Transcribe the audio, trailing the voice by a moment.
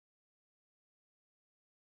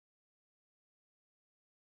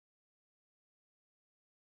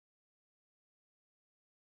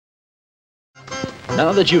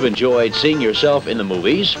Now that you've enjoyed seeing yourself in the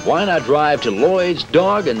movies, why not drive to Lloyd's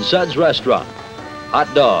Dog and Suds Restaurant?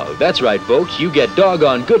 Hot dog. That's right, folks. You get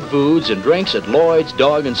doggone good foods and drinks at Lloyd's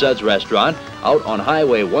Dog and Suds Restaurant out on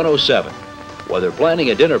Highway 107. Whether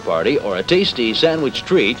planning a dinner party or a tasty sandwich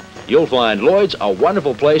treat, you'll find Lloyd's a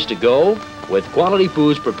wonderful place to go with quality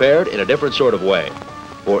foods prepared in a different sort of way.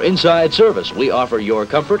 For inside service, we offer your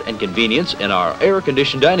comfort and convenience in our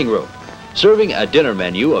air-conditioned dining room, serving a dinner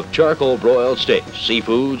menu of charcoal broiled steaks,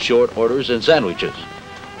 seafood, short orders, and sandwiches.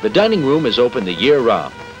 The dining room is open the year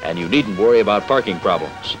round, and you needn't worry about parking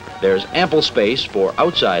problems. There's ample space for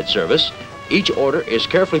outside service. Each order is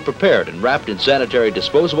carefully prepared and wrapped in sanitary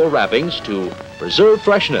disposable wrappings to preserve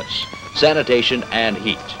freshness, sanitation, and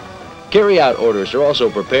heat. Carry-out orders are also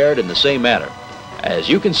prepared in the same manner. As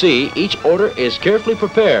you can see, each order is carefully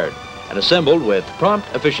prepared and assembled with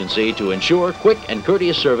prompt efficiency to ensure quick and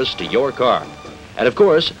courteous service to your car. And of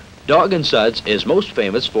course, Dog and Suds is most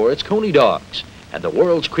famous for its Coney dogs and the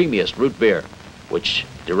world's creamiest root beer, which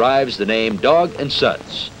derives the name Dog and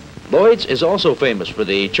Suds. Lloyd's is also famous for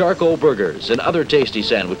the charcoal burgers and other tasty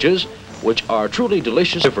sandwiches, which are truly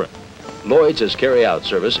delicious and different. Lloyd's has carry-out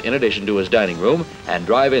service in addition to his dining room and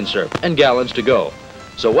drive-in service and gallons to go.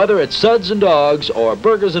 So whether it's Suds and Dogs or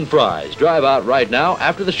burgers and fries, drive out right now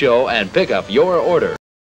after the show and pick up your order.